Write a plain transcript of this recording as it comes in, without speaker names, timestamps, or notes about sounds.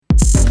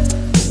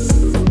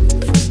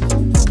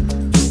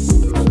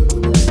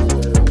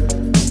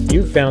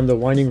found the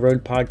Winding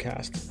Road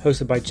podcast,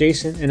 hosted by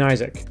Jason and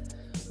Isaac.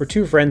 We're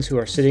two friends who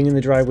are sitting in the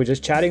driveway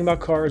just chatting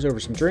about cars over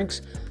some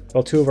drinks,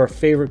 while two of our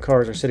favorite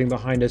cars are sitting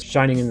behind us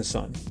shining in the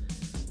sun.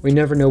 We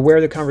never know where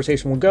the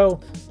conversation will go,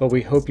 but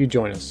we hope you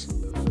join us.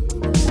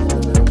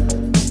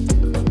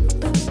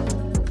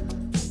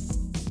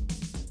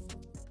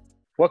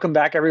 Welcome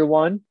back,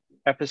 everyone.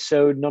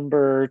 Episode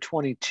number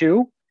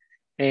 22.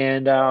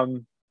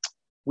 And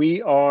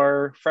we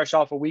are fresh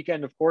off a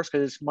weekend, of course,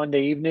 because it's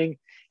Monday evening.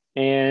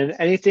 And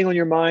anything on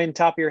your mind,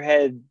 top of your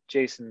head,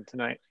 Jason,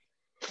 tonight?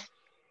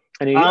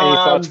 Any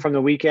thoughts from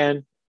the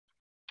weekend?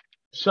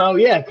 So,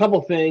 yeah, a couple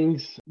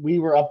things. We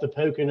were up the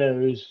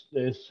Poconos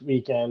this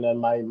weekend, and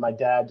my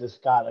dad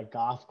just got a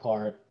golf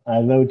cart. I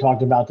know we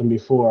talked about them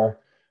before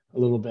a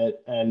little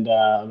bit, and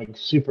I'm like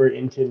super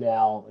into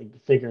now, like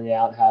figuring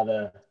out how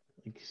to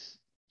like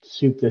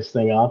soup this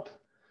thing up.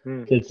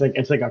 It's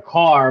like a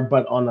car,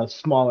 but on a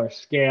smaller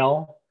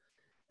scale,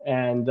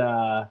 and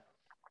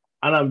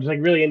I'm just like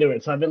really into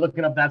it. So I've been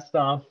looking up that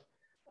stuff.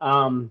 We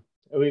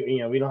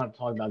don't have to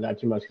talk about that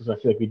too much because I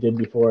feel like we did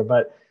before.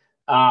 But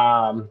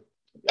the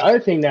other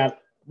thing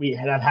that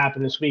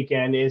happened this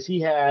weekend is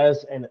he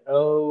has I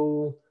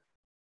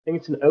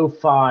think it's an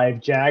 '05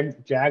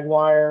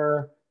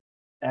 Jaguar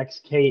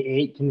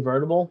XK8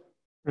 convertible.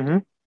 Mm-hmm.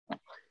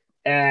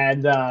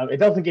 And it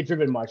doesn't get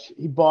driven much.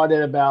 He bought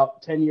it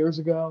about 10 years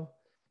ago.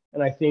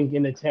 And I think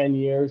in the 10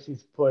 years,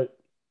 he's put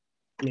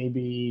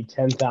maybe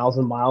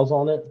 10,000 miles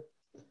on it.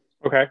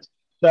 Okay.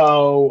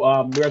 So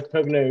we're at the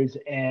Poconos,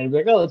 and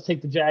we're like, let's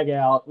take the Jag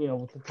out,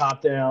 with the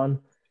top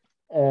down.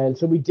 And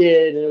so we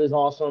did, and it was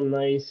awesome,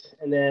 nice.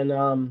 And then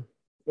when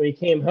we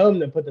came home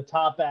to put the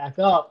top back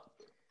up,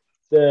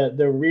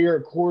 the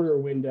rear quarter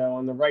window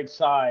on the right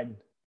side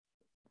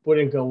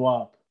wouldn't go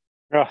up.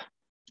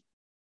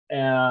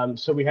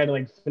 So we had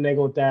to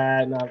finagle with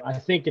that. And I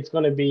think it's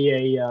going to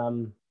be a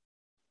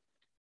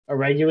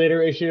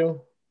regulator issue.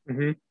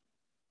 Mm-hmm.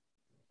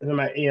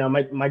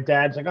 And my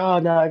dad's like, oh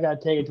no, I gotta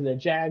take it to the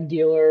Jag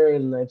dealer,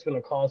 and it's gonna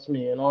cost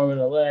me an arm and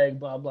a leg,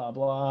 blah blah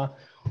blah.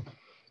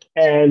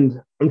 And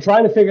I'm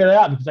trying to figure it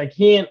out because I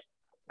can't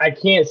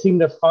seem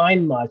to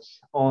find much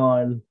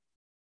on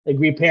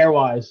repair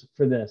wise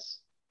for this.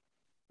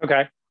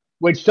 Okay.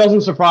 Which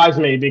doesn't surprise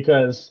me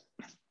because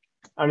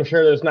I'm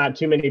sure there's not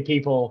too many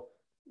people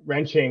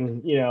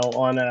wrenching,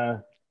 on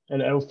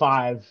an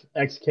 '05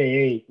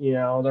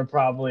 XK8. They're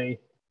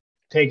probably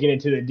taking it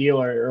to the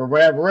dealer or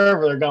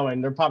wherever they're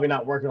going. They're probably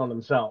not working on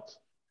themselves.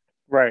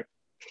 Right.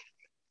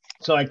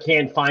 So I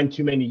can't find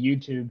too many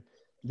YouTube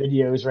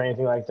videos or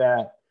anything like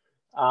that.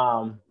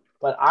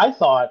 But I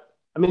thought,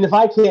 if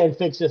I can't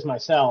fix this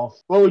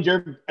myself, what would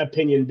your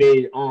opinion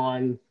be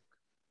on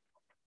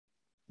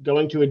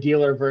going to a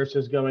dealer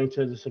versus going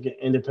to this an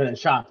independent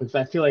shop? Because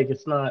I feel like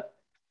it's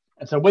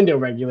a window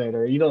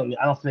regulator. I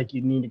don't think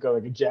you need to go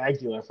a Jag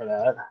dealer for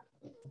that.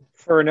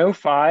 For an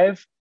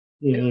 '05,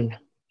 mm-hmm.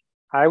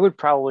 I would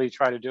probably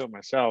try to do it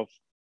myself.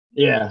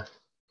 Yeah.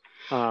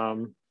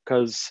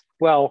 Because,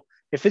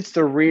 if it's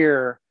the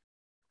rear,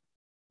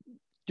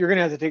 you're going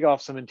to have to take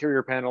off some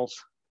interior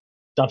panels.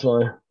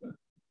 Definitely.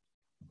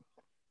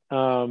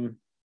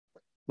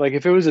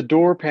 If it was a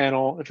door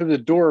panel, if it was a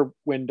door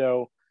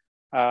window,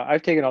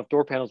 I've taken off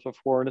door panels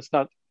before, and it's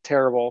not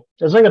terrible.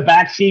 There's a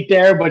back seat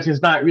there, but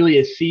it's not really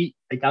a seat.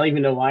 I don't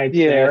even know why it's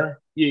there.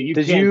 You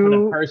can't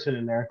put a person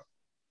in there.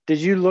 Did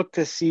you look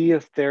to see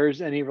if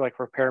there's any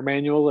repair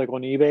manual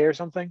on eBay or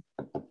something?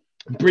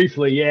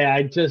 Briefly, yeah.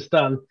 I just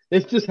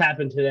this just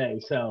happened today,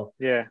 so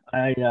yeah.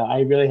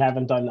 I really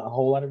haven't done a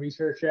whole lot of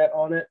research yet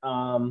on it.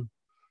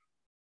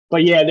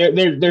 But yeah,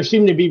 there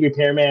seem to be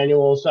repair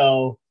manuals,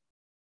 so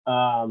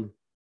I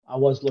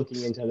was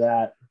looking into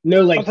that.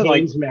 No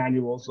Haynes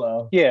manuals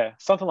though. Yeah,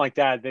 something like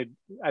that.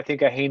 I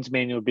think a Haynes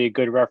manual would be a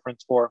good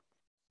reference for.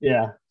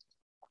 Yeah.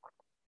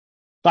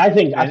 But I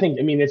think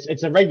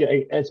it's a regular.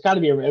 It's got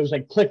to be. It was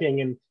clicking,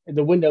 and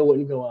the window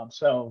wouldn't go up.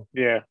 So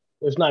yeah,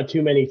 there's not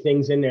too many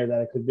things in there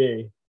that it could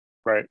be.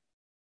 Right.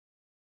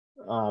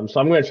 So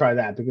I'm going to try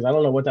that because I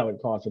don't know what that would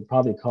cost. It'd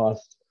probably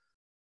cost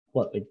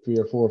 $300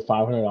 or $400 or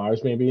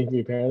 $500 maybe to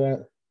repair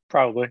that.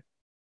 Probably.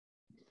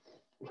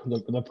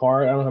 The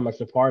part, I don't know how much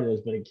the part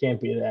is, but it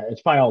can't be that.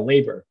 It's probably all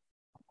labor.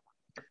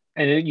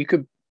 And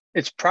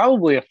it's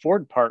probably a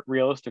Ford part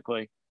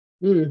realistically.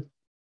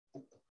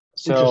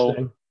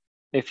 So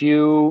if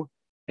you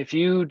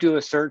do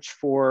a search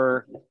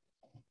for,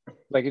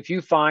 if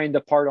you find the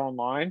part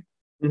online,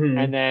 mm-hmm.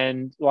 and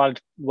then a lot of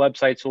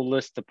websites will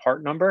list the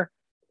part number,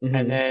 mm-hmm.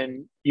 and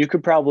then you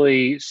could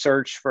probably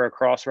search for a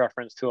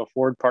cross-reference to a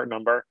Ford part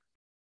number,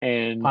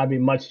 and probably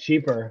much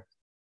cheaper.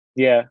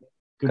 Yeah,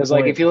 because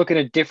if you look at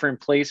a different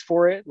place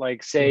for it,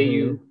 say mm-hmm.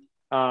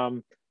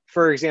 you,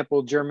 for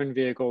example, German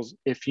vehicles,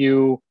 if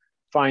you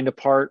find a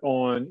part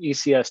on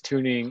ECS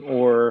Tuning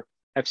or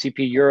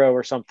FCP Euro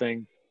or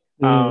something,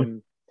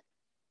 and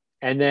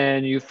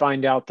then you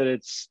find out that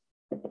it's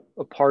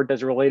a part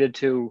that's related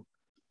to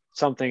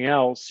something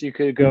else, you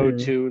could go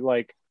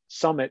to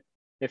Summit.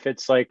 If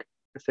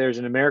there's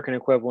an American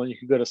equivalent, you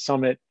could go to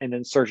Summit and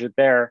then search it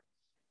there,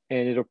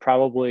 and it'll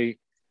probably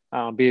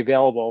be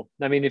available.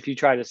 I mean, if you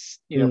try to,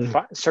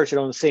 search it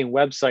on the same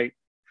website,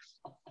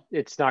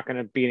 it's not going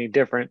to be any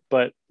different.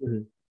 But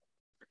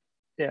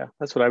yeah,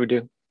 that's what I would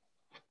do.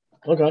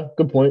 Okay,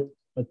 good point.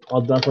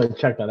 I'll definitely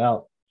check that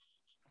out.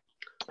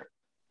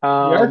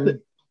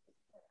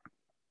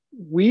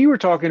 We were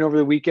talking over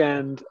the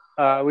weekend.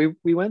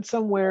 We went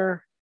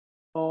somewhere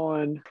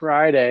on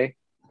Friday.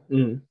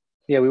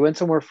 Yeah, we went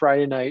somewhere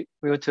Friday night.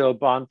 We went to a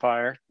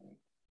bonfire,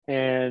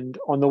 and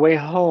on the way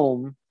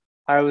home,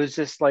 I was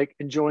just like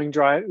enjoying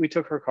drive. We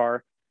took her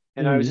car,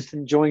 and I was just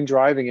enjoying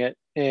driving it,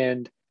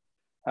 and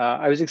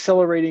I was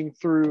accelerating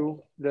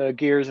through the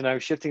gears, and I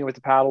was shifting it with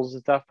the paddles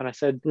and stuff. And I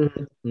said,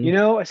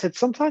 I said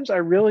sometimes I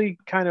really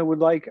kind of would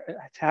like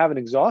to have an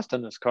exhaust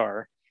on this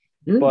car,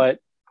 but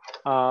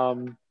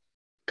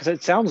because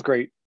it sounds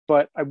great,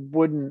 but I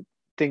wouldn't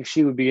think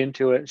she would be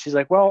into it. She's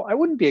like, well, I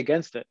wouldn't be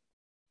against it.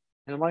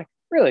 And I'm like,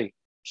 really?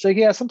 She's like,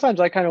 yeah, sometimes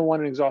I kind of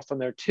want an exhaust on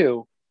there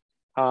too.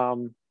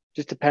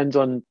 Just depends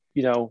on,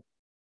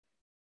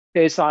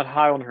 it's not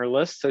high on her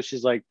list. So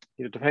she's like,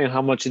 depending on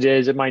how much it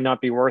is, it might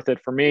not be worth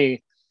it for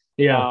me.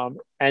 Yeah.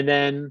 And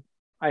then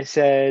I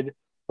said,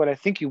 what I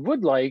think you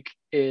would like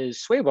is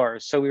sway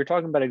bars. So we were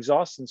talking about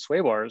exhaust and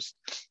sway bars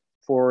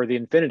for the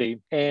Infiniti,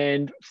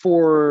 and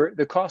for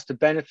the cost to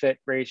benefit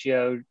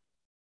ratio,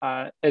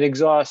 an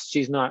exhaust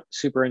she's not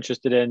super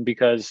interested in,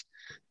 because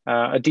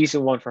a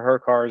decent one for her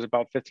car is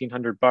about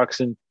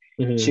 $1,500,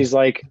 and she's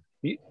like,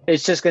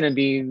 it's just going to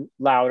be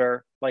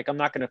louder. Like, I'm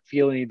not going to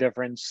feel any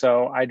difference.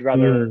 So I'd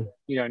rather,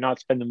 not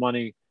spend the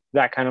money,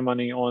 that kind of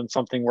money, on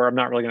something where I'm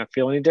not really going to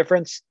feel any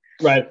difference.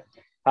 Right.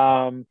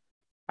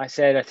 I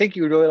said, I think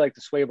you would really like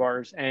the sway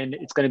bars, and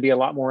it's going to be a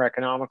lot more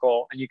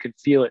economical, and you can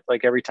feel it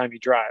like every time you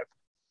drive.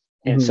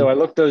 And so I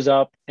looked those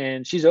up,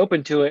 and she's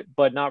open to it,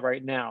 but not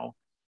right now,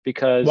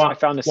 because I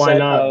found a set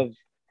of,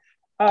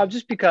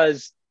 just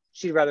because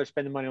she'd rather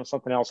spend the money on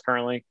something else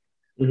currently.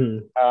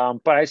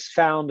 But I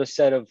found a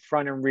set of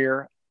front and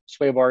rear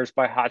sway bars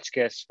by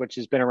Hotchkiss, which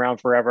has been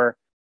around forever.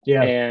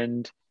 Yeah.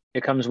 And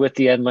it comes with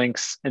the end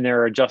links, and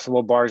there are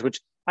adjustable bars,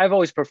 which I've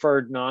always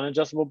preferred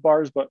non-adjustable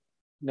bars, but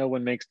no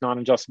one makes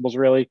non-adjustables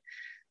really.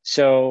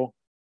 So,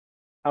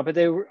 but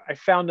I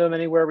found them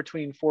anywhere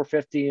between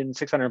 $450 and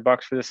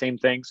 $600 for the same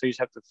thing. So you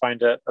just have to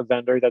find a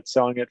vendor that's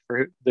selling it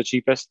for the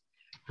cheapest.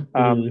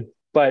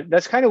 But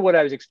that's kind of what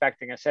I was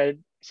expecting. I said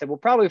we'll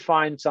probably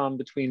find some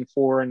between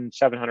 $400 and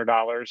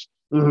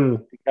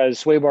 $700, because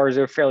sway bars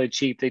are fairly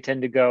cheap. They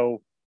tend to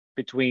go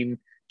between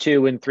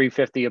 $200 and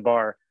 $350 a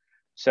bar.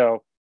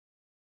 So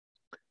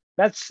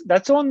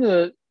that's on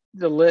the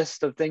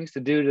list of things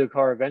to do to the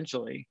car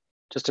eventually.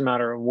 Just a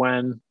matter of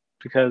when,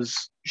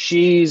 because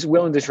she's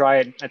willing to try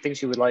it. I think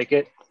she would like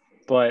it,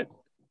 but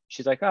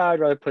she's like, I'd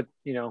rather put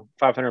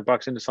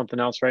 $500 into something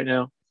else right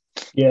now.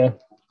 Yeah.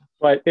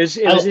 But it was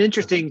an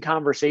interesting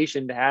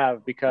conversation to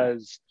have,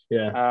 because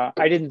I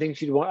didn't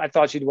think I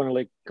thought she'd want to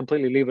like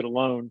completely leave it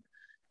alone.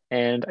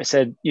 And I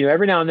said,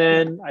 every now and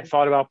then I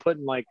thought about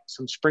putting like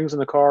some springs in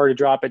the car to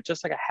drop it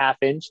just like a half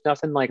inch,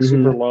 nothing like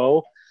super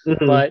low,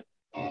 but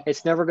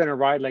it's never going to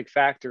ride like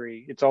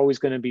factory. It's always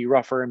going to be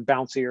rougher and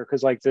bouncier,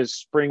 because like the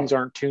springs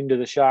aren't tuned to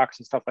the shocks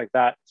and stuff like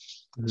that.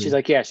 She's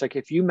like, yeah, she's like,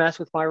 if you mess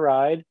with my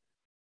ride,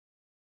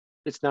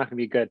 it's not going to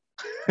be good.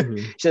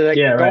 She's like,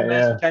 don't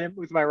mess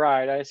with my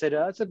ride. I said,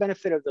 that's the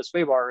benefit of the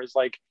sway bar, is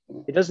like,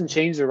 it doesn't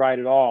change the ride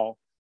at all.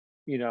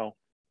 It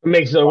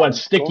makes it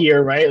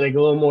stickier, right? Like a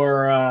little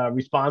more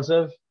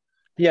responsive.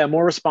 Yeah,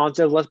 more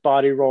responsive, less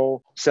body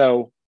roll.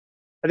 So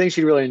I think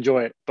she'd really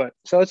enjoy it. But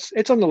so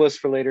it's on the list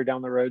for later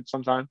down the road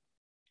sometime.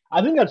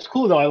 I think that's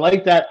cool though. I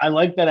like that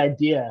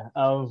idea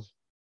of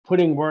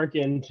putting work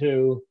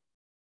into,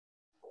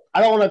 I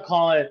don't want to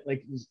call it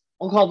like,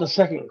 I'll call it the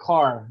second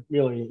car,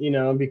 really,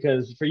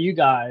 because for you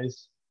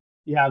guys,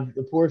 you have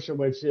the Porsche,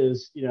 which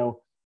is,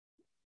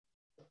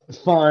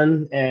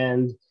 fun,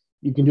 and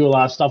you can do a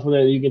lot of stuff with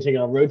it. You can take it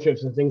on road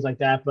trips and things like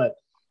that. But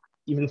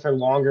even for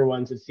longer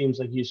ones, it seems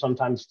like you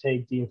sometimes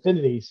take the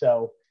Infiniti.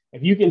 So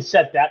if you can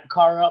set that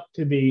car up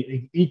to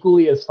be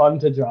equally as fun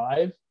to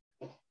drive,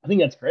 I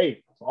think that's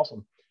great. It's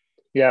awesome.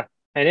 Yeah.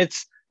 And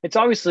it's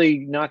obviously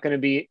not going to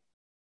be,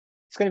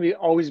 it's going to be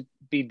always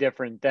be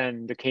different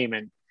than the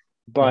Cayman,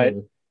 but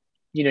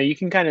you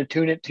can kind of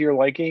tune it to your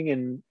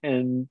liking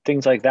and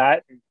things like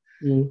that.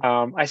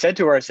 I said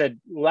to her,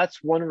 well,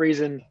 that's one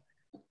reason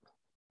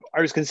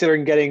I was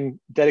considering getting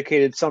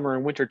dedicated summer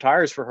and winter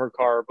tires for her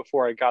car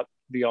before I got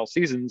the all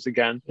seasons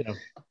again.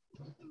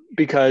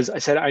 Because I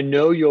said, I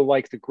know you'll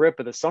like the grip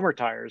of the summer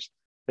tires.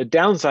 The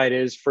downside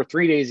is, for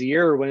 3 days a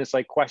year when it's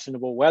like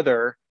questionable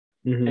weather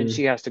and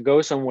she has to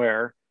go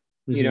somewhere,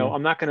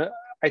 I'm not going to,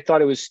 I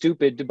thought it was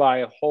stupid to buy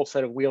a whole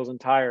set of wheels and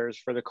tires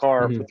for the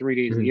car for 3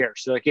 days a year.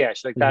 She's like,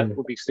 that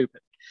would be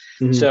stupid.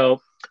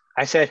 So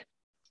I said,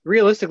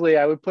 realistically,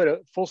 I would put a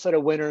full set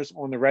of winters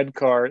on the red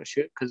car,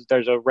 because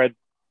there's a red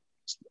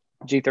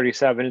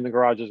G37 in the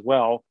garage as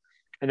well,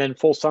 and then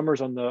full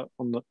summers on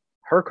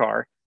her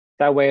car.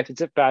 That way, if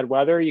it's bad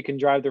weather, you can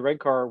drive the red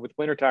car with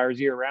winter tires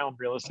year round,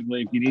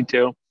 realistically, if you need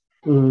to.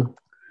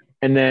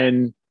 And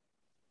then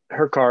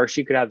her car,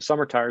 she could have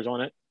summer tires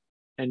on it,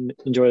 and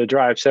enjoy the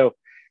drive. So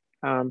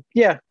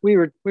yeah, we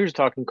were just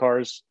talking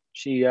cars.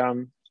 She's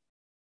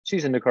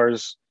into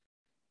cars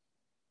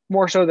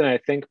more so than I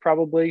think,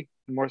 probably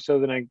more so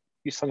than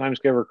you sometimes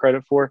give her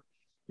credit for.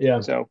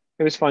 Yeah. So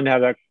it was fun to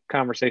have that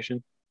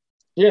conversation.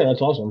 Yeah,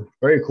 that's awesome.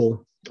 Very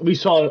cool.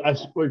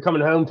 We're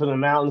coming home from the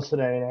mountains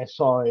today, and I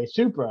saw a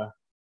Supra.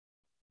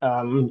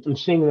 I'm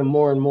seeing them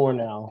more and more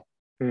now,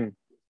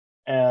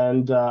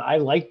 and I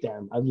like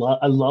them. I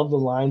love the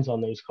lines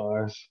on these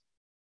cars.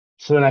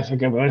 So then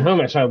I went home.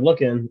 I started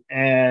looking,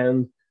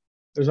 and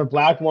there's a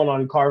black one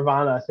on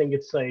Carvana. I think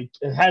it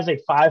has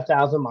like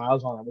 5,000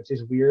 miles on it, which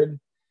is weird.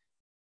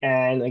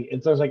 And like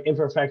there's like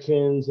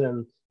imperfections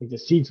and like the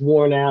seat's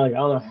worn out. Like I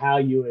don't know how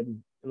you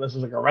would, unless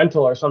it's like a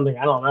rental or something.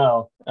 I don't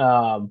know.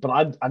 But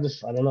I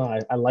don't know.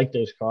 I like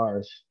those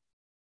cars.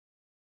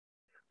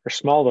 They're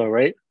small though,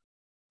 right?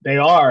 They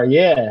are,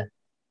 yeah.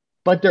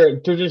 But they're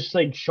just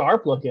like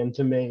sharp looking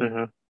to me.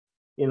 Uh-huh.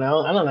 You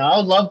know, I don't know. I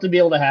would love to be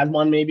able to have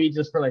one, maybe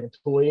just for like a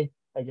toy.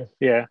 I guess.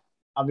 Yeah.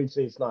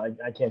 Obviously, it's not.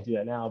 I can't do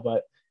that now,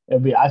 but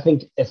it'd be. I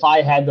think if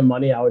I had the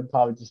money, I would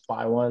probably just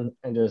buy one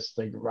and just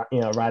like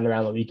ride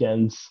around the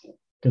weekends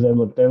because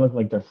they look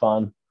like they're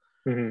fun.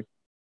 And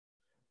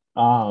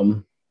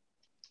then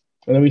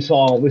we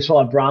saw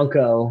a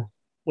Bronco,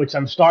 which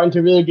I'm starting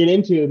to really get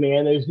into.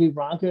 Man, those new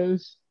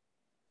Broncos,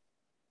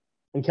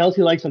 and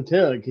Kelsey likes them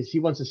too because she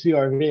wants a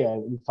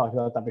CRV. We've talked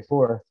about that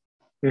before.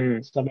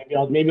 So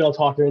maybe I'll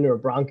talk her into a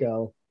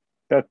Bronco.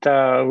 That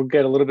will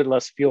get a little bit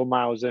less fuel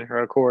miles in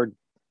her Accord.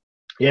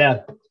 Yeah.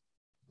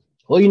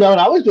 Well, you know what?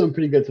 I was doing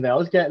pretty good today. I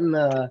was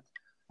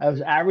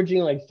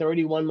averaging like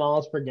 31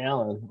 miles per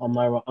gallon on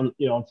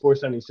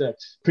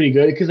 476. Pretty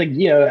good because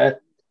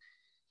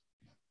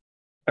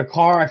a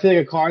car. I feel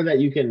like a car that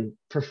you can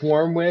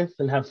perform with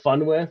and have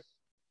fun with,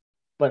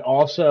 but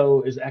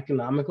also is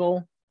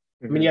economical.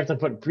 I mean, you have to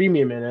put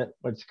premium in it,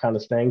 which kind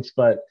of stinks,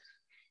 but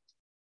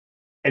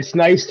it's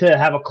nice to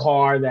have a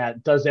car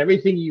that does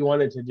everything you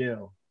want it to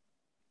do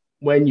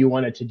when you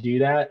want it to do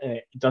that,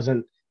 and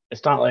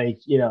it's not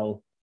like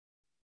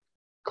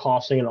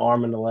costing an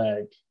arm and a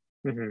leg.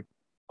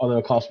 Although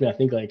it cost me, I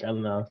think, like, I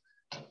don't know,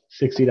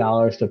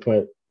 $60 to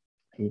put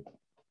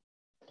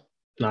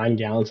 9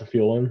 gallons of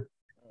fuel in.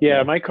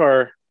 Yeah, my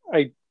car,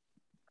 I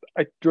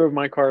drove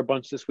my car a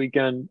bunch this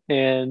weekend,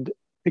 and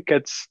it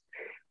gets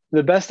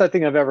the best I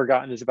think I've ever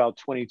gotten is about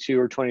 22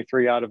 or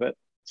 23 out of it.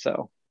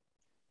 So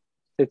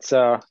it's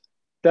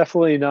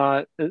definitely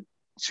not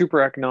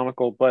super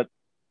economical, but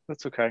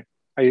that's okay.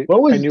 I knew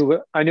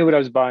what I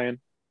was buying.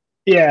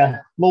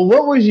 Yeah. Well,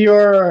 what was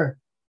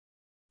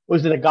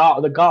was it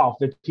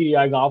the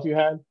TDI Golf you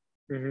had?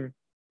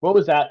 What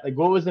was that? Like,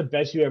 what was the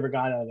best you ever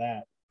got out of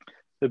that?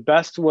 The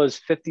best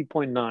was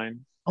 50.9.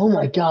 Oh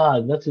my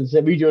God. That's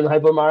insane. Were you doing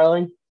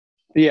hypermiling?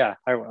 Yeah,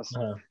 I was.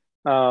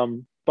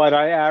 But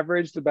I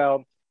averaged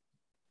about,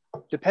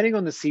 depending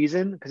on the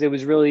season, because it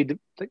was really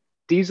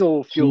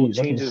diesel fuel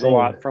changes a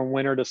lot from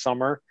winter to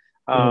summer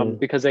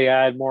because they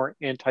add more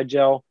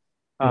anti-gel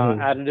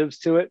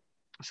additives to it.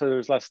 So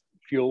there's less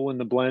fuel in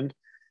the blend.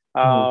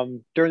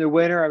 During the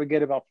winter, I would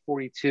get about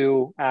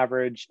 42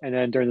 average. And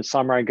then during the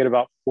summer, I get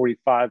about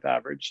 45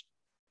 average.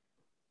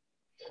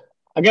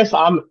 I guess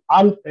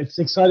it's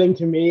exciting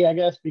to me, I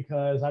guess,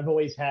 because I've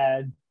always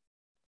had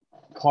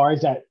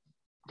cars that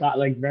got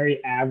like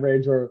very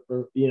average or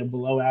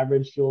below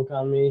average fuel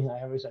economy.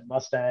 I always had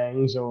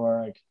Mustangs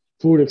or like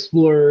Ford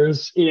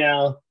Explorers,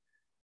 and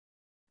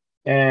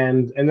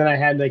then I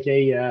had like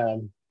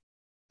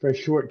for a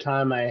short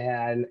time I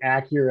had an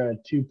Acura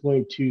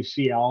 2.2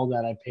 CL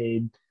that I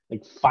paid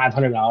like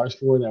 $500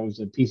 for. That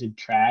was a piece of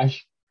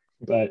trash,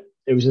 but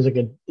it was just like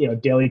a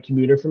daily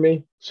commuter for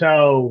me.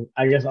 So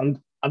I guess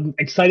I'm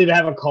excited to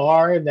have a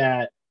car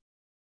that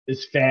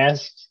is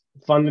fast,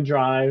 fun to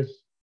drive,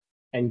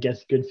 and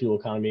gets good fuel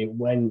economy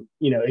when,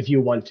 if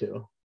you want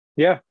to.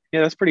 Yeah,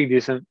 that's pretty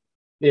decent.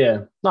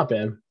 Yeah, not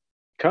bad.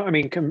 I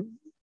mean,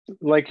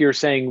 like you're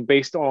saying,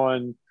 based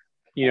on,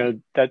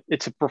 that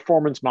it's a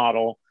performance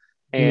model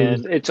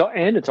and it's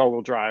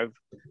all-wheel drive.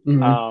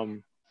 That's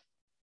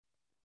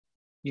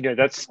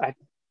a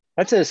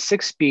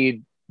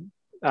 6-speed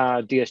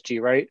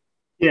DSG, right?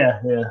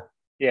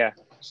 Yeah.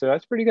 So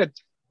that's pretty good.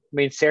 I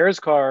mean, Sarah's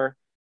car,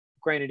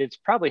 granted, it's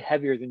probably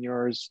heavier than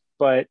yours,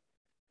 but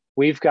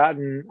I've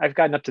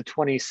gotten up to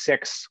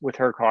 26 with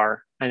her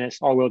car, and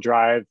it's all-wheel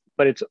drive,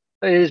 but it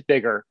is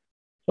bigger.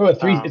 Oh,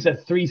 it's a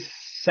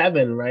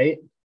 3.7, right?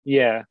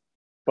 Yeah,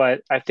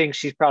 but I think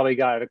she's probably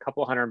got a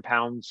couple 100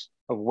 pounds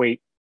of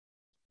weight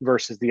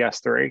versus the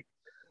S3.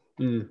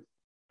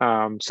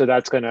 So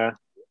that's gonna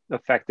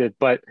affect it.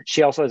 But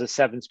she also has a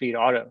 7-speed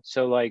auto,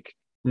 so like,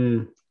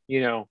 all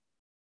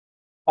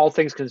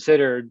things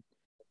considered,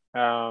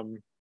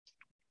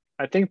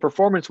 I think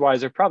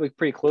performance-wise, they're probably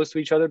pretty close to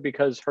each other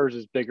because hers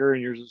is bigger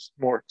and yours is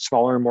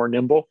smaller and more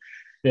nimble.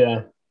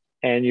 Yeah.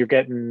 And you're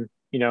getting,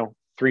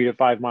 3 to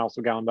 5 miles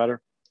per gallon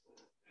better.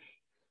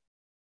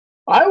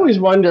 I always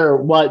wonder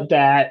what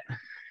that,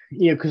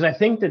 because I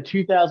think the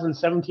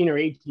 2017 or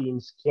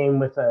 18s came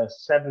with a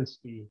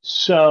 7-speed.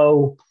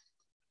 So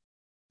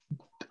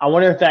I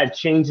wonder if that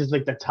changes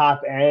like the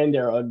top end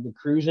or the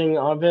cruising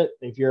of it.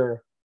 If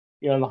you're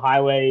on the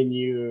highway and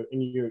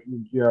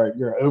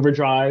your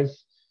overdrive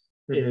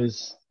Mm-hmm.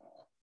 is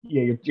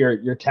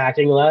you're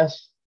tacking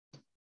less.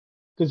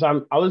 Because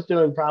I was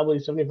doing probably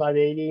 75,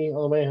 80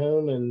 on the way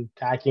home and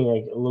tacking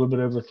like a little bit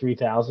over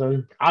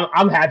 3,000.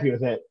 I'm happy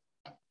with it.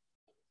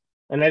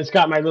 And I just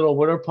got my little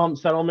water pump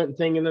settlement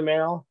thing in the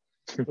mail,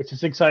 which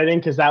is exciting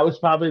because that was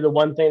probably the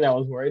one thing that I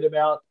was worried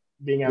about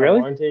being out of Really?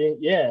 warranty.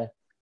 Yeah,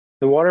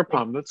 The water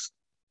pump. That's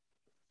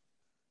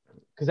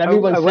because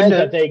everyone I wouldn't says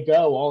have, that they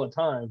go all the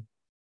time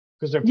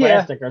because they're yeah.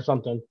 plastic or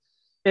something.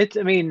 I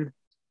mean,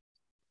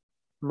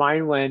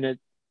 mine went at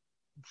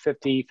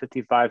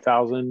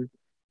 55,000,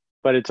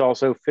 but it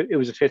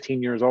was a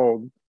 15 years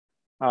old.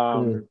 Mm.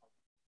 Um,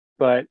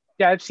 but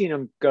yeah, I've seen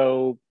them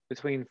go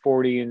between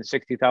 40 and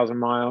 60,000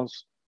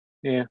 miles.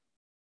 Yeah.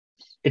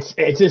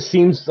 It just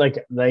seems like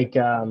I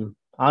don't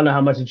know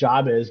how much a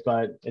job is,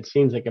 but it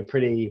seems like a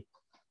pretty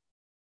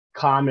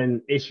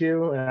common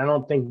issue. And I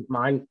don't think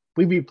mine.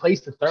 We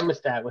replaced the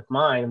thermostat with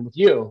mine with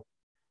you.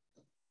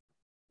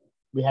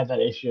 We had that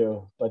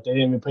issue, but they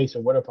didn't replace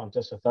the water pump,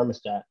 just a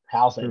thermostat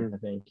housing, Mm, I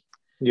think.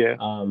 yeah.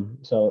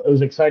 So it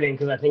was exciting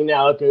because I think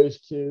now it goes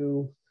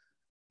to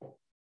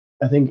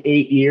I think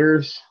 8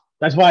 years.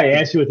 That's why I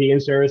asked you what the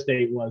in-service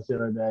date was the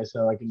other day,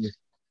 so I can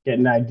get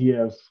an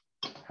idea of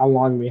how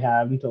long we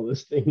have until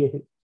this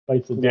thing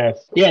bites the Yeah.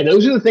 dust. Yeah,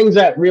 those are the things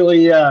that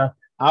really I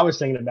was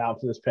thinking about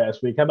for this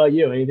past week. How about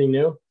you? Anything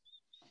new?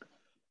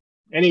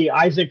 Any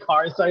Isaac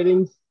car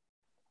sightings?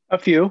 A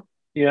few.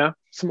 Yeah.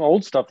 Some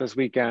old stuff this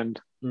weekend.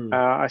 Hmm.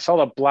 I saw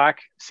the black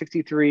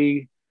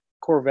 63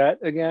 Corvette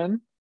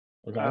again.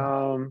 Okay.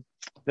 Um,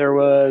 there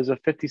was I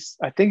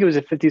think it was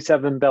a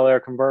 57 Bel Air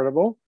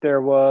convertible.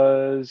 There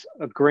was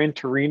a Gran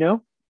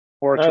Torino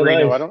or a Oh,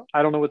 Torino. nice.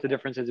 I don't know what the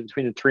difference is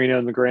between the Torino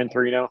and the Gran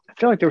Torino. I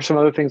feel like there were some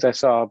other things I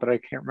saw, but I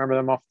can't remember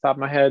them off the top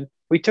of my head.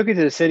 We took it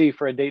to the city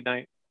for a date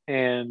night,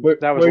 and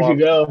that was a Where'd lot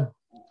you of fun.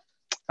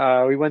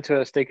 go? We went to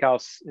a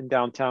steakhouse in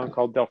downtown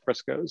called Del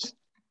Frisco's,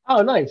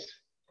 Oh, nice.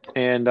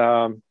 and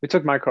we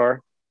took my car,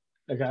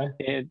 Okay.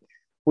 and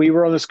we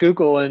were on the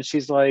Schuylkill, and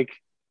she's like,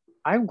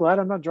 I'm glad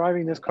I'm not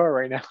driving this car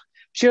right now.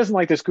 She doesn't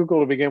like the Schuylkill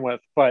to begin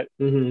with, but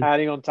Mm-hmm.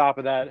 adding on top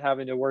of that,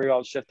 having to worry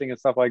about shifting and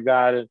stuff like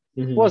that, it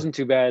Mm-hmm. wasn't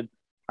too bad.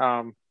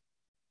 Um,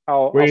 Were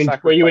I'll you in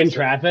sacrifice it.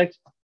 traffic?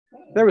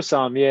 There was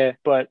some, yeah,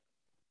 but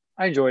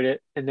I enjoyed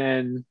it. And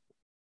then,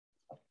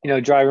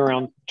 driving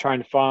around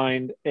trying to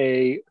find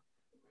a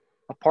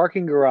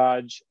parking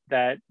garage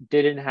that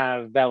didn't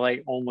have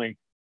valet only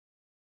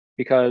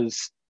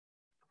because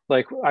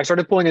like I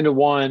started pulling into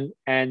one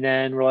and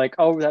then we're like,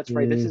 oh, that's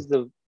right. This Mm. is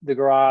the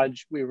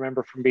garage we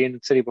remember from being in the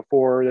city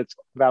before that's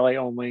valet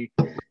only.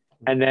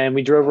 And then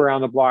we drove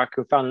around the block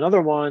and found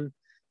another one,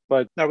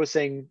 but I was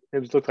saying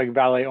looked like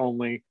valet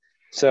only.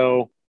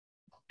 So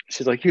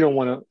she's like, you don't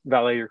want to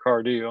valet your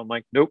car, do you? I'm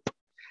like, nope.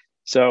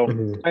 So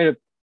Mm-hmm. I ended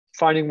up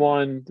finding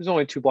one. There's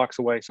only 2 blocks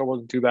away, so it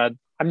wasn't too bad.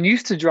 I'm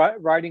used to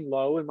riding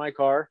low in my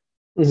car.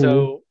 Mm-hmm.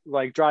 So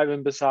like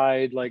driving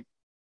beside like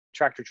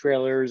tractor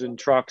trailers and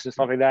trucks and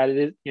stuff like that, it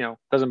is,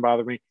 doesn't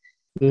bother me.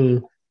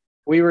 Mm.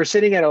 We were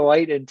sitting at a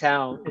light in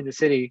town in the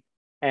city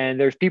and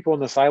there's people on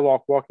the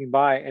sidewalk walking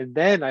by and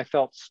then I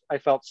felt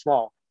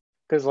small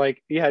because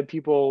like you had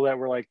people that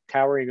were like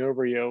towering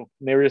over you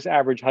and they were just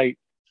average height,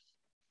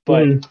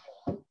 but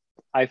Mm-hmm.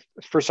 I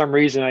for some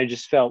reason I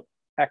just felt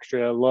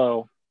extra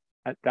low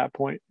at that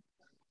point.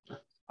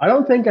 I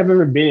don't think I've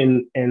ever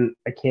been in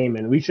a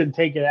Cayman. We should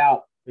take it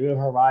out. We have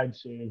a ride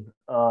soon.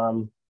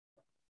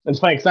 It's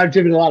funny because I've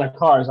driven a lot of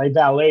cars. I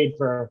valeted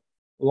for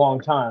a long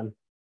time,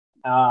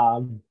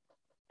 um,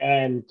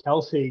 and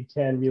Kelsey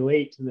can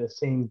relate to the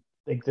same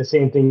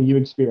thing you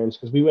experienced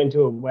because we went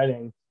to a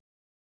wedding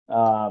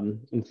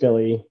in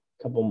Philly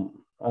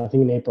I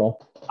think in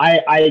April.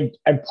 I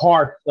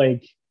parked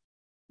like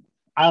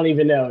I don't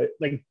even know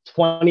like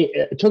 20.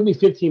 It took me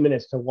 15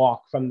 minutes to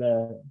walk from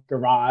the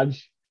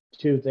garage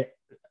to the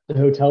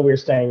hotel we were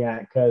staying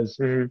at because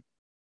Mm-hmm.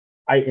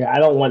 I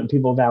don't want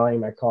people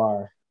valeting my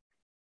car.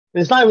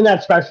 It's not even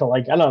that special.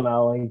 Like I don't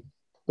know. Like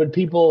would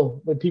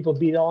people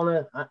beat on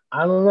it?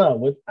 I don't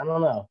know. I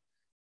don't know.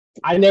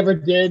 I never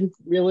did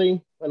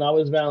really when I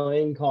was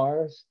valeting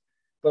cars,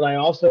 but I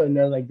also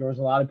know like there was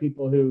a lot of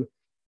people who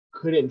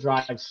couldn't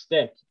drive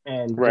stick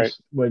and Right.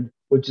 just would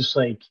just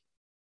like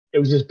it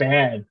was just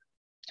bad.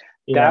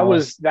 You That know.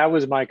 was that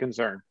was my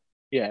concern.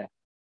 Yeah.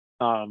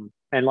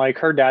 And like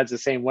her dad's the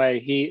same way.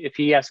 If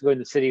he has to go in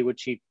the city,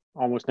 which he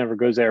almost never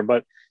goes there,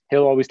 but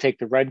he'll always take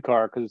the red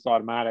car because it's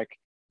automatic.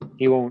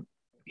 He won't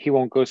he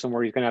won't go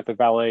somewhere he's gonna have to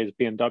valet his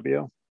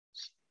BMW.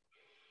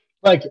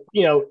 Like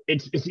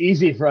it's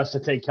easy for us to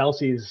take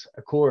Kelsey's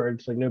Accord.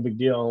 It's like no big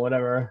deal,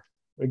 whatever.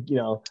 Like,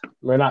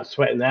 we're not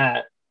sweating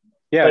that,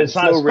 but Yeah, it's it's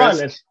not low as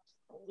fun. risk.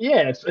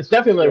 It's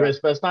definitely a Yeah.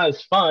 risk, but it's not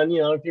as fun.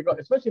 If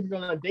especially if you're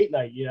going on a date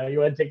night. You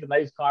want to take the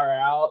nice car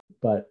out,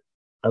 but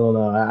I don't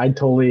know. I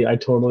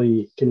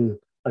totally can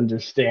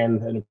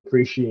understand and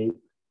appreciate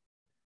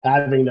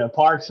having to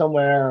park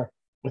somewhere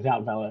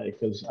without valet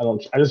because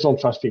I just don't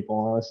trust people,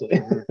 honestly,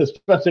 Mhm.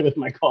 especially with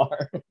my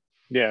car.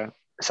 Yeah.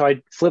 So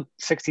I flipped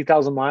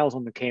 60,000 miles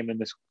on the Cayman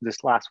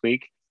this last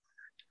week.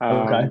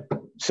 Okay.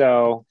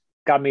 So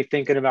got me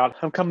thinking about,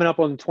 I'm coming up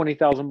on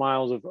 20,000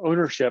 miles of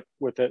ownership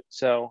with it.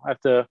 So I have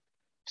to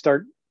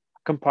start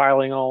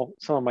compiling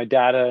some of my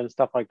data and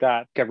stuff like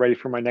that. Get ready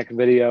for my next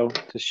video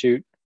to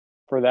shoot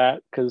for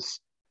that, because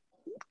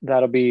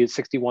that'll be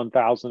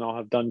 61,000. I'll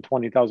have done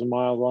 20,000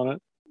 miles on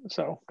it.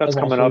 So that's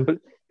That's coming up. awesome.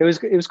 But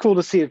it was cool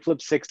to see it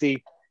flip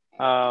 60.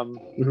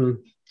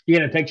 You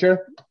get a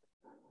picture?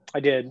 I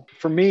did.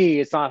 For me,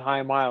 it's not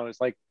high mileage.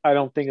 Like, I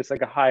don't think it's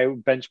like a high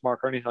benchmark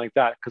or anything like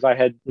that, because I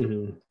had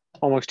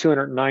almost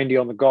 290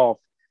 on the Golf.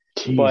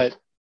 Jeez. But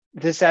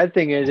the sad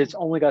thing is, it's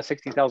only got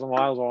 60,000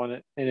 miles on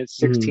it, and it's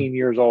 16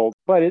 years old.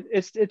 But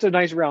it's a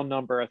nice round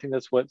number. I think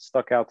that's what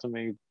stuck out to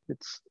me.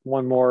 It's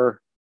one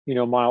more,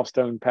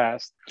 milestone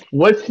passed.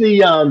 What's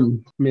the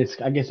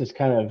I guess it's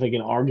kind of like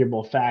an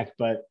arguable fact,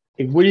 but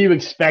like, what do you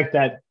expect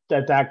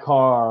that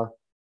car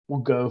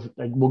will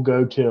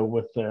go to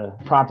with the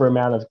proper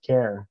amount of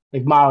care,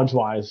 like mileage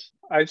wise?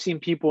 I've seen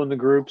people in the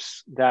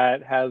groups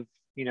that have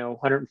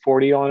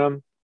 140 on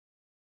them.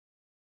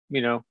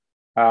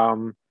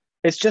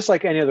 It's just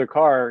like any other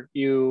car.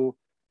 You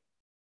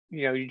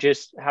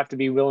just have to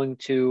be willing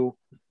to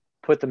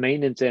put the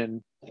maintenance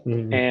in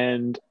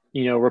and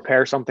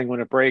repair something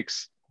when it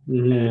breaks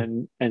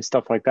and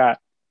stuff like that.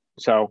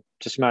 So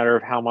just a matter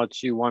of how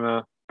much you want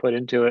to put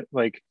into it.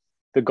 Like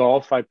the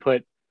Golf, I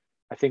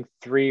think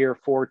 3 or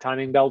 4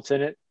 timing belts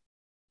in it.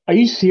 Are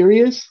you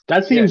serious?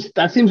 That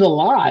seems a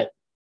lot.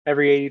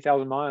 Every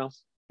 80,000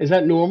 miles. Is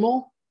that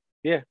normal?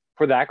 Yeah,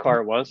 for that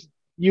car it was.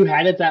 You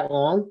had it that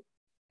long?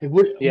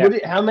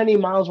 Like, how many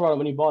miles were on it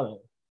when you bought it?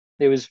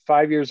 It was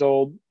 5 years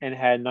old and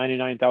had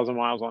 99,000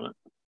 miles on it.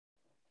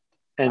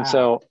 And Wow.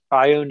 so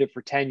I owned it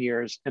for 10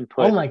 years and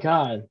Oh my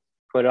God.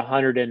 put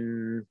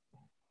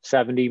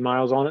 170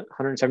 miles on it,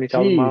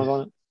 170,000 miles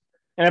on it.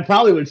 And it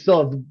probably would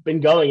still have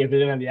been going if it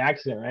didn't have the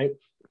accident, right?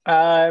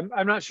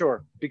 I'm not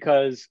sure,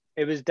 because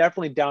it was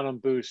definitely down on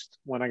boost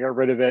when I got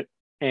rid of it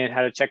and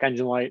had a check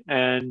engine light.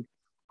 And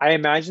I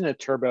imagine the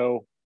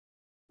turbo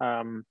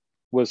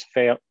was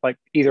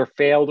either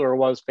failed or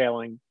was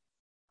failing.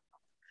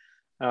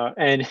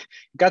 And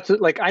got to,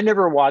 like, I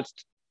never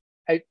watched,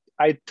 I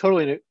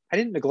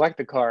didn't neglect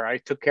the car. I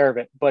took care of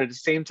it. But at the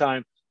same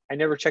time, I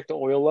never checked the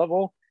oil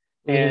level.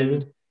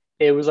 And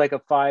it was like a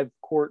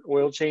 5-quart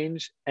oil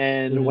change.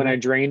 And when I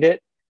drained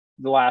it,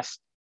 the last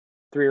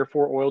 3 or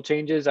 4 oil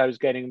changes, I was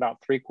getting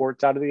about 3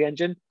 quarts out of the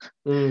engine.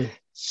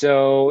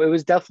 So it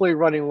was definitely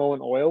running low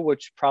in oil,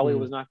 which probably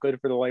was not good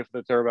for the life of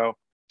the turbo.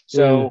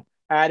 So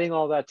adding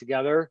all that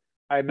together,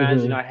 I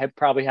imagine I had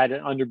probably had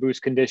an under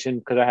boost condition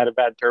because I had a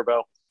bad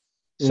turbo.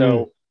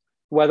 So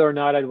whether or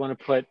not I'd want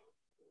to put,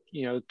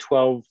 $1,200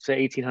 to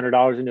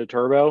 $1,800 into a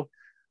turbo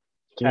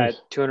at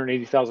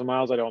 280,000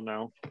 miles, I don't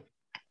know.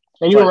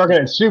 And you were working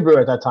at Subaru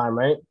at that time,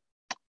 right?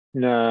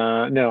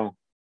 No.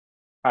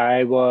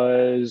 I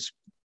was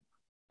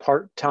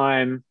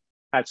part-time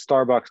at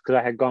Starbucks because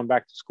I had gone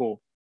back to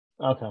school.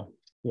 Okay.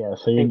 Yeah.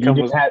 So you income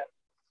didn't have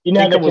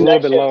the was a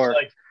little bit lower.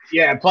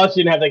 Plus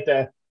you didn't have like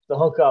the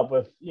hookup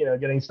with,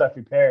 getting stuff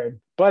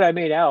repaired. But I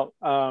made out.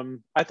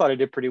 I thought I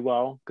did pretty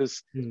well,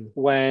 because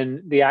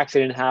when the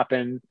accident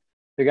happened,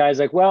 the guy's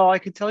like, well, I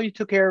could tell you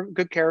took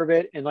good care of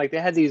it. And like, they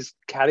had these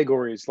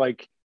categories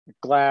like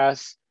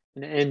glass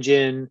and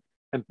engine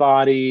and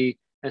body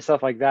and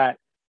stuff like that.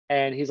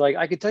 And he's like,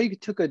 I could tell you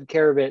took good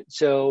care of it.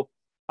 So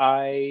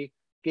I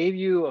gave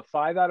you a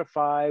 5 out of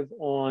 5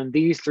 on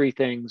these 3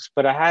 things,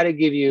 but I had to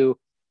give you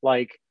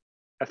like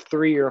a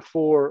 3 or a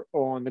 4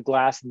 on the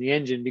glass and the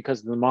engine because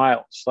of the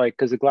miles, like,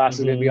 because the glass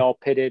is going to be all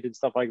pitted and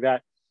stuff like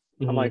that.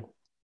 I'm like,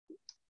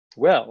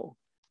 well,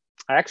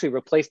 I actually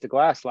replaced the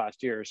glass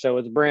last year, so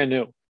it's brand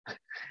new.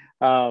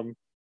 And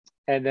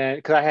then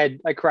because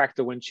I cracked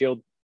the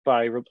windshield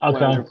when I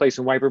was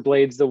replacing wiper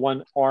blades, the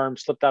one arm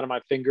slipped out of my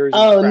fingers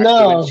and cracked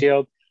the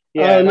windshield.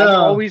 Yeah,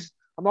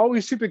 I'm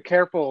always super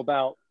careful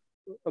about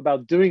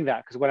doing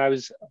that, because when I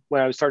was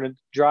starting to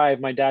drive,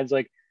 my dad's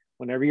like,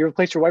 whenever you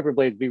replace your wiper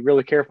blades, be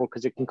really careful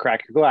because it can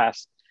crack your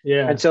glass.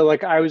 Yeah. And so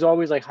like I was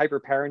always like hyper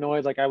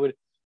paranoid. Like I would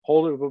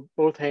hold it with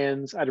both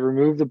hands, I'd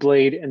remove the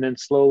blade and then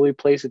slowly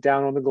place it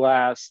down on the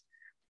glass,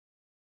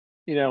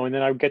 and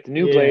then I would get the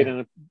new blade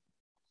and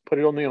put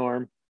it on the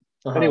arm.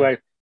 Anyway,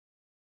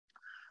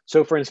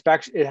 so for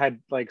inspection, it had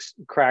like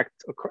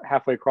cracked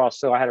halfway across,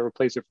 so I had to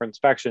replace it for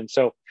inspection.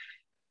 So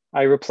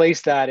I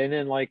replaced that, and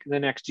then like the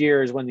next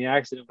year is when the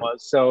accident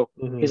was. So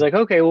he's like,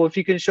 okay, well, if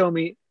you can show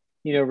me,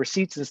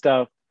 receipts and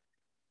stuff,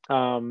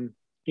 I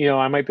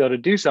might be able to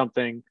do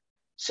something.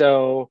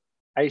 So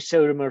I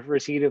showed him a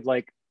receipt of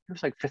like, it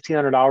was like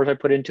 $1,500 I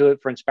put into it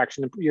for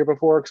inspection the year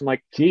before. Cause I'm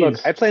like,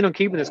 look, I plan on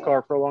keeping this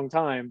car for a long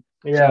time.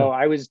 Yeah. So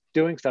I was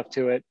doing stuff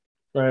to it.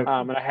 Right.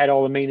 And I had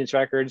all the maintenance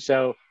records.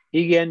 So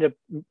he ended up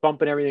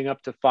bumping everything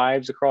up to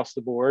 5s across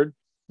the board.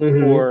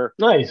 For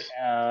nice.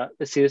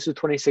 Let's see, this was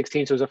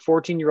 2016. So it was a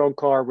 14-year-old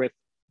car with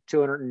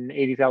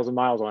 280,000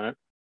 miles on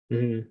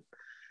it.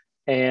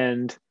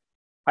 And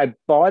I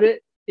bought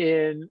it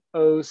in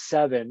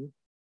 '07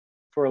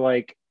 for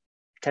like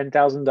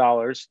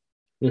 $10,000.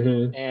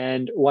 Mm-hmm.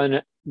 And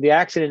when the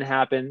accident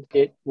happened,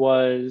 it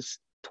was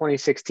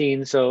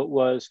 2016. So it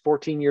was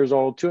 14 years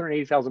old,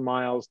 280,000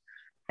 miles.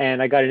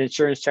 And I got an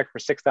insurance check for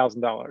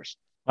 $6,000.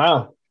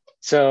 Wow.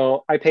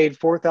 So I paid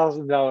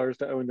 $4,000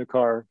 to own the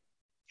car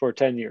for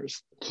 10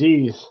 years.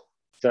 Jeez.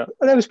 So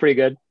that was pretty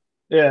good.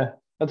 Yeah,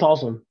 that's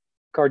awesome.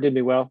 Car did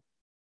me well.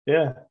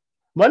 Yeah.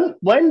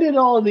 When did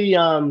all the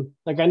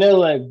like I know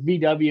like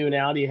VW and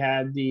Audi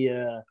had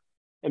the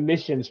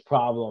emissions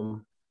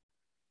problem,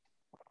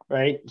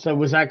 right? So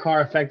was that car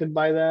affected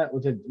by that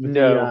with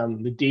No,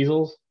 the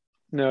diesels?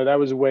 no, that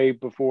was way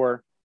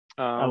before.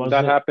 I was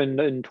That it. happened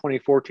in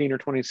 2014 or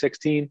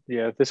 2016.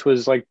 Yeah, this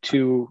was like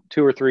two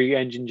or three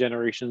engine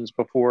generations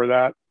before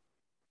that.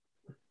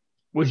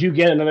 Would you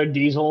get another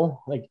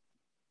diesel like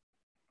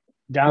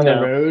down the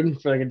No,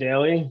 road for like a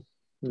daily?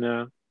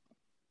 no,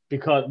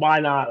 Because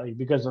why not? Like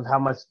because of how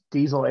much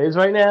diesel is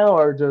right now,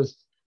 or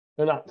just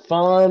they're not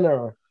fun,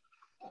 or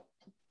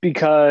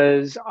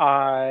because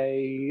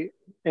I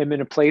am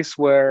in a place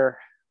where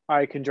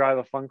I can drive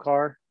a fun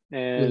car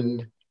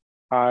and mm,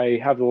 I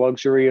have the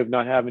luxury of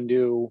not having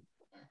to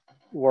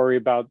worry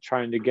about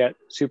trying to get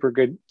super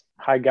good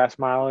high gas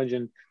mileage.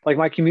 And like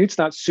my commute's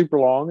not super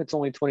long, it's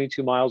only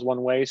 22 miles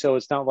one way. So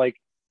it's not like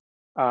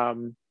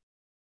um,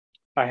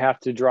 I have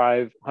to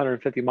drive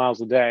 150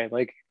 miles a day.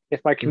 Like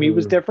if my commute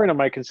was mm, different, I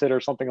might consider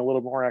something a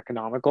little more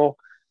economical.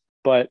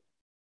 But,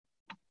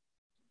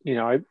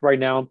 right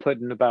now I'm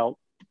putting about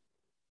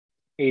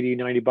 80,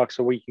 $90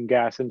 a week in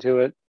gas into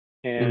it.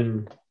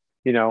 mm,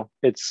 And,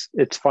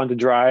 it's fun to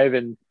drive.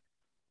 And,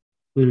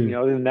 mm.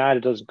 other than that,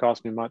 it doesn't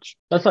cost me much.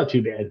 That's not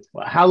too bad.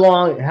 How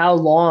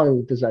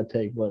long does that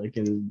take? What, like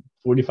in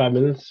 45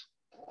 minutes?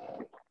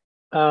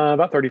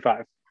 About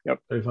 35. Yep.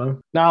 35.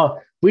 Now,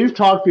 we've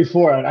talked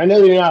before. I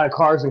know you're not a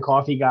cars and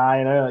coffee guy,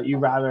 and I know that you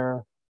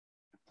rather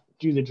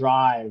do the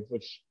drive,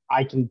 which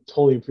I can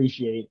totally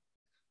appreciate.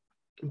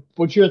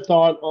 What's your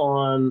thought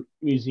on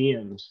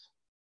museums?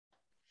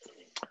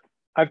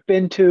 I've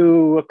been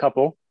to a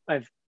couple.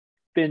 I've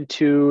been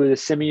to the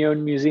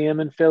Simeon Museum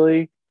in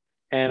Philly,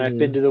 and I've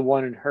been Mm-hmm. to the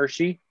one in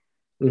Hershey.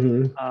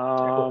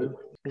 Mm-hmm.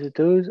 Is it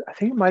those? I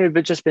think it might have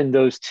just been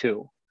those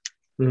two.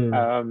 Mm-hmm.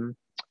 Um,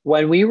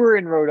 when we were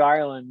in Rhode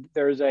Island,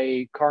 there's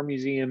a car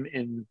museum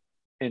in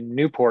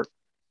Newport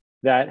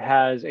that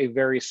has a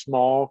very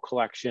small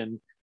collection.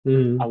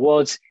 Mm-hmm. Well,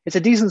 it's a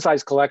decent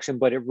sized collection,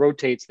 but it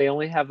rotates. They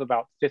only have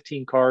about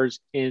 15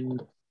 cars in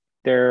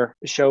their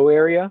show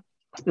area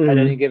at any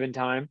Mm-hmm. given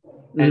time,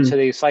 and Mm-hmm. so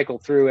they cycle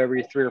through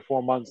every 3 or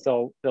 4 months.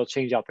 They'll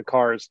change out the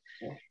cars.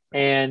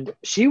 And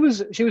she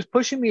was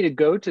pushing me to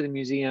go to the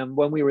museum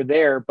when we were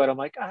there, but I'm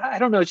like, I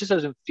don't know, it just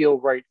doesn't feel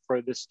right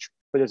for this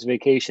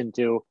vacation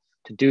to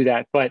do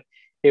that. But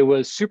it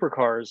was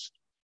supercars,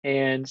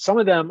 and some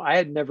of them I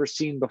had never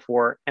seen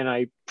before, and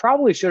I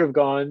probably should have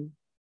gone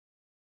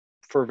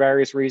for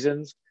various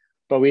reasons,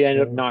 but we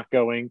ended up not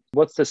going.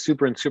 What's the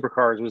super and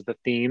supercars was the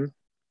theme,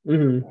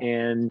 Mm-hmm.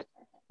 and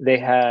they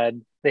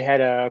had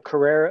a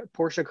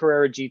Porsche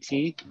Carrera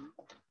GT,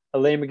 a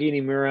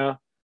Lamborghini Miura,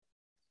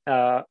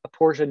 a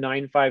Porsche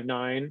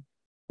 959,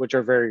 which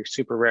are very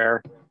super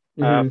rare,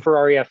 Mm-hmm.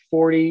 Ferrari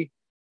F40,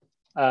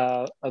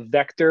 a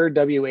Vector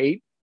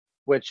W8,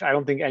 which I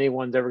don't think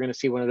anyone's ever going to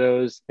see one of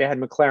those. They had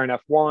McLaren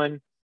F1,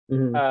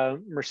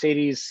 Mm-hmm.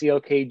 Mercedes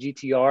CLK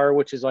GTR,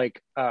 which is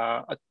like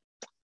a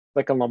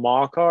Le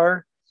Mans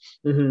car,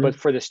 Mm-hmm. but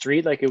for the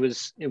street, like it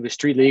was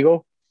street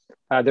legal.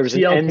 There was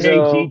an CLK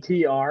Enzo,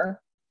 GTR.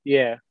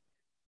 yeah,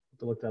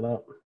 To look that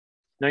up.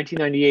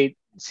 1998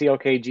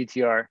 CLK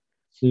GTR.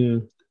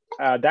 Mm.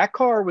 That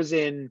car was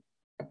in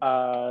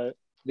the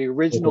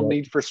original Okay.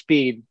 Need for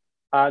Speed.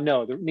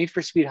 No, the Need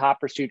for Speed Hot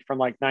Pursuit from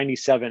like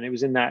 '97. It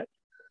was in The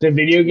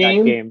video that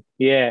game? game.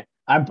 Yeah.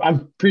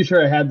 I'm pretty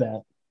sure I had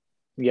that.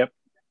 Yep.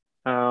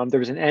 There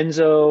was an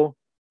Enzo.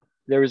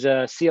 There was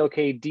a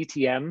CLK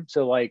DTM.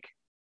 So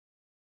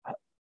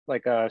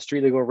like a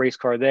street legal race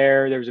car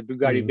there. There was a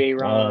Bugatti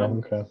Mm. Oh,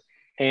 Veyron, okay.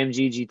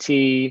 AMG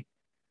GT,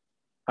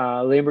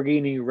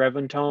 Lamborghini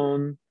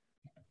Reventone,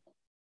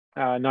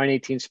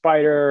 918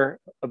 Spider,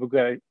 a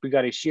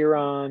Bugatti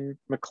Chiron,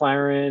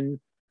 McLaren,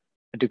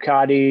 a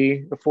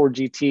Ducati, a Ford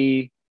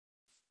GT.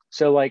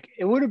 So like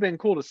it would have been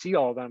cool to see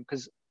all of them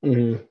because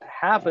Mm-hmm.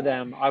 half of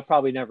them I'll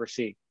probably never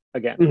see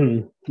again.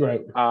 Mm-hmm. Right.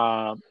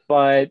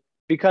 But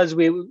because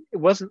it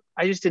wasn't,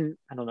 I just didn't,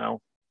 I don't know.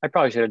 I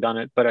probably should have done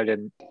it, but I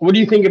didn't. What do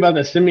you think about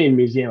the Simeon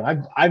Museum?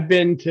 I've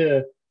been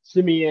to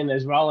Simeon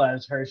as well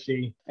as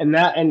Hershey, and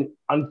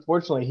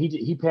unfortunately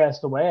he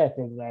passed away I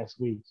think last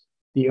week.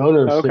 The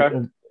owner of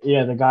Okay.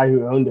 yeah, the guy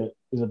who owned it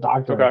is a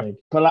doctor I Okay. think.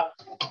 But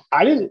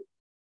I didn't.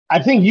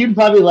 I think you'd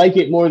probably like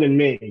it more than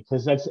me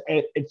because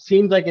it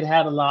seemed like it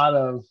had a lot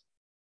of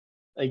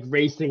like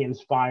racing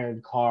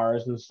inspired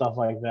cars and stuff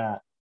like that.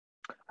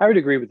 I would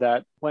agree with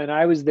that. When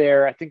I was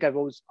there, I think I've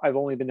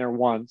only been there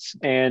once,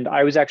 and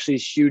I was actually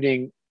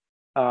shooting.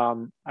 I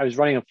was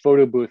running a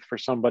photo booth for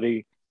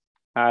somebody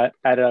at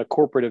a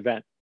corporate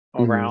event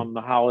Mm-hmm. around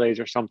the holidays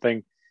or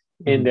something,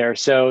 in there.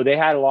 So they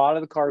had a lot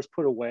of the cars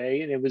put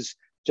away, and it was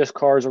just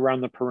cars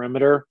around the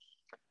perimeter.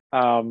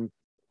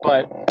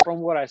 But from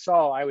what I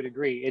saw, I would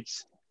agree.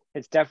 It's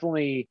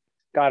definitely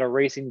got a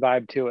racing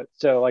vibe to it.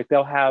 So like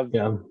they'll have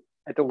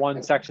at the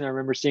one section, I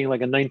remember seeing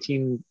like a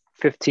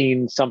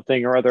 1915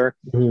 something or other,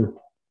 and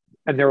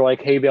there were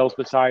like hay bales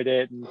beside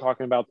it and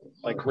talking about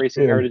like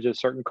racing heritage of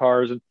certain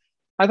cars. And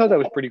I thought that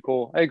was pretty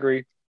cool. I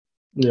agree.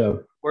 Yeah.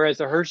 Whereas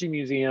the Hershey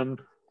Museum,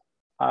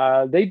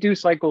 they do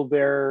cycle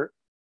their,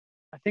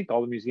 I think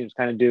all the museums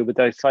kind of do, but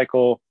they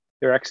cycle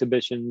their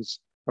exhibitions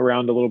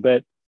around a little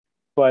bit.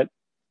 But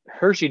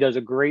Hershey does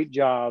a great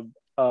job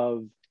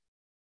of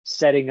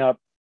setting up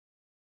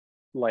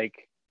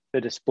like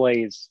the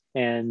displays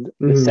and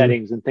the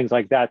settings and things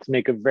like that to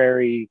make a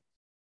very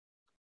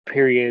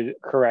period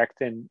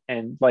correct.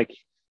 And like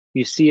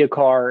you see a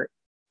car,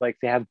 like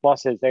they have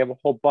buses, they have a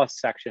whole bus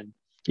section.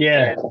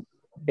 Yeah. And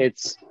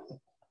it's,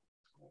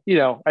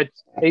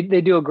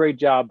 they do a great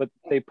job, but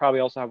they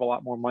probably also have a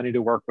lot more money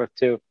to work with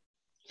too.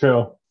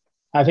 True.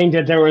 I think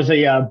that there was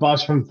a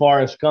bus from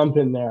Forrest Gump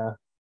in there.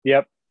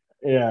 Yep.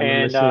 Yeah.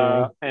 And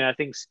I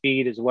think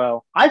Speed as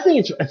well. I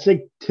think it's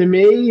like, to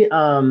me,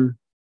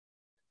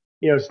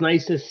 it's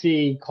nice to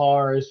see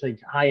cars,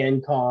 like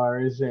high-end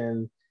cars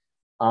and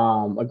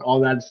like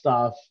all that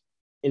stuff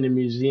in a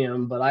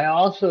museum. But I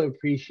also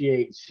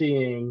appreciate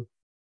seeing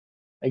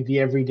like the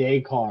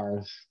everyday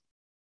cars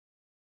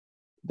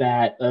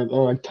that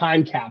or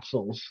time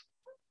capsules,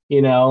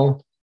 I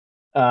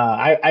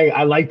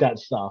like that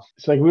stuff.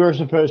 It's like we were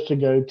supposed to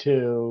go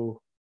to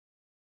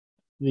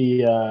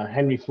the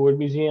Henry Ford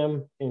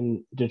Museum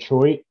in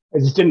Detroit. It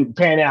just didn't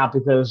pan out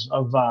because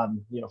of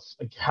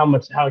like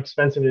how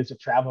expensive it is to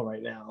travel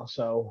right now.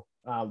 So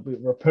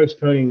we're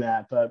postponing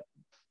that, but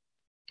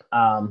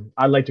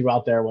I'd like to go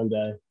out there one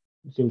day.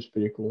 It seems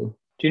pretty cool.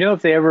 Do you know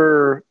if they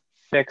ever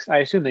fixed? I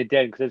assume they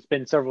did because it's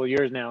been several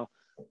years now.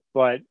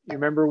 But you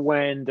remember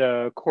when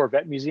the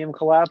Corvette Museum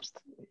collapsed?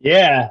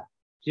 Yeah.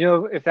 Do you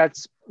know if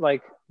that's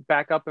like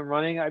back up and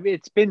running? I mean,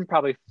 it's been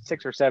probably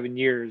 6 or 7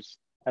 years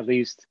at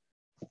least.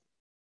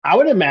 I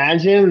would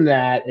imagine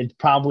that it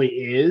probably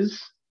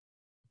is,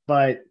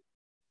 and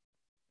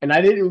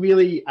I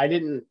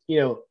didn't,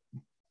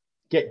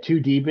 get too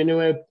deep into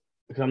it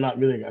because I'm not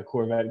really a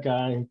Corvette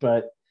guy,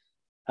 but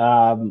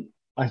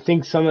I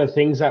think some of the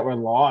things that were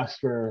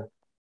lost were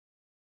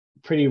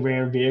pretty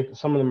rare vehicles.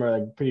 Some of them are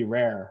like pretty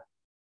rare.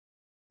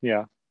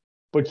 Yeah.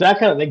 But that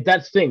kind of like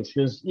that stinks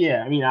because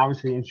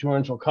obviously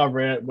insurance will cover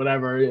it,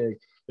 whatever,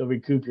 you'll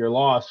recoup your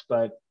loss,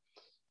 but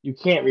you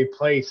can't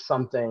replace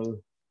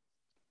something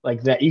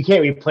like that. You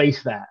can't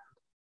replace that.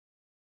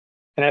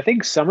 And I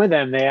think some of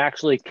them they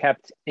actually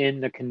kept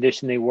in the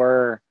condition they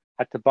were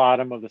at the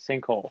bottom of the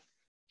sinkhole.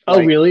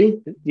 Oh,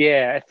 really?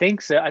 Yeah, I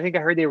think so. I think I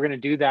heard they were going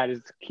to do that,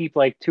 is keep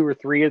like 2 or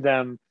 3 of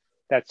them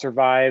that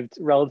survived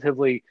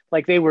relatively,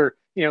 like they were,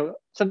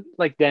 some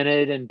like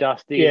dented and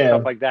dusty and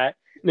stuff like that.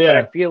 Yeah. But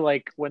I feel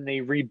like when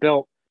they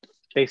rebuilt,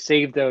 they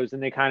saved those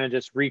and they kind of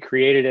just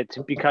recreated it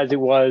because it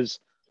was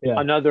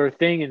another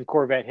thing in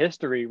Corvette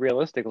history,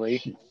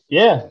 realistically.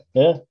 Yeah.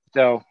 Yeah.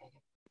 So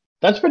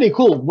that's pretty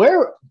cool.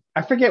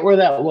 I forget where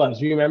that was.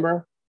 Do you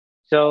remember?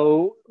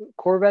 So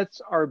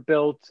Corvettes are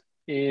built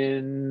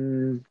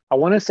in, I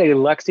want to say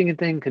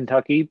Lexington,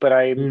 Kentucky, but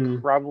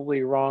I'm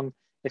probably wrong.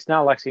 It's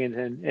not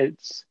Lexington.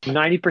 It's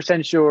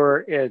 90%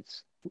 sure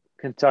it's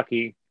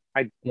Kentucky.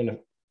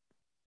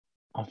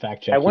 I'll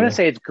fact check. I want to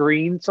say it's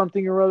Green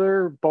something or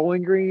other.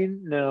 Bowling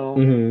Green? No.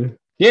 Mm-hmm.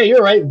 Yeah,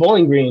 you're right.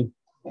 Bowling Green.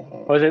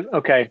 Was it?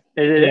 Okay.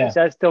 Is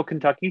that still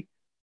Kentucky?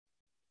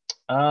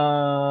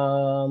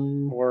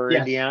 Or yes,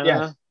 Indiana?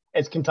 Yes.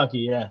 It's Kentucky,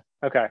 yeah.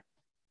 Okay.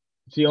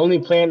 It's the only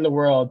plant in the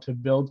world to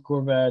build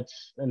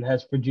Corvettes and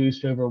has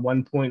produced over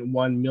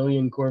 1.1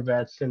 million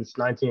Corvettes since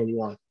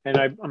 1981.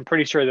 And I'm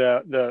pretty sure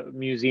the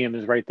museum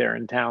is right there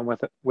in town with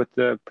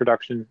the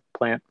production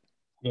plant.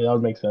 Yeah, that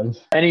would make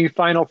sense. Any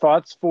final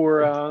thoughts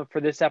for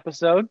this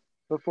episode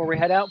before we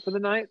head out for the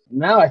night?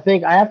 No, I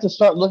think I have to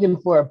start looking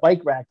for a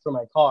bike rack for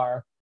my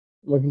car.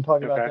 We can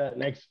talk about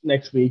that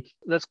next week.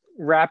 Let's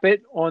wrap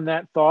it on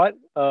that thought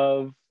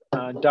of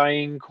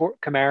dying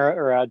Camaro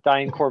or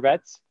dying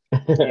Corvettes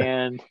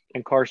and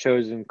car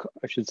shows, and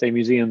I should say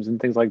museums and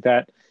things like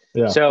that.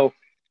 Yeah. So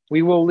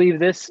we will leave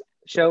this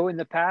show in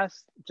the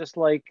past, just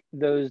like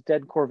those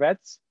dead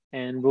Corvettes,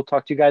 and we'll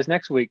talk to you guys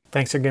next week.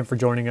 Thanks again for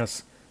joining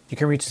us. You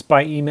can reach us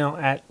by email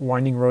at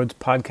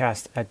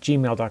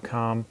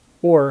windingroadspodcast@gmail.com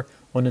or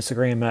on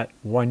Instagram at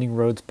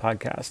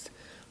windingroadspodcast.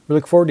 We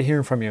look forward to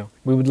hearing from you.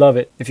 We would love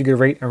it if you could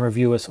rate and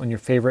review us on your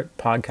favorite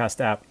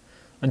podcast app.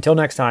 Until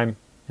next time,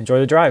 enjoy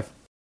the drive.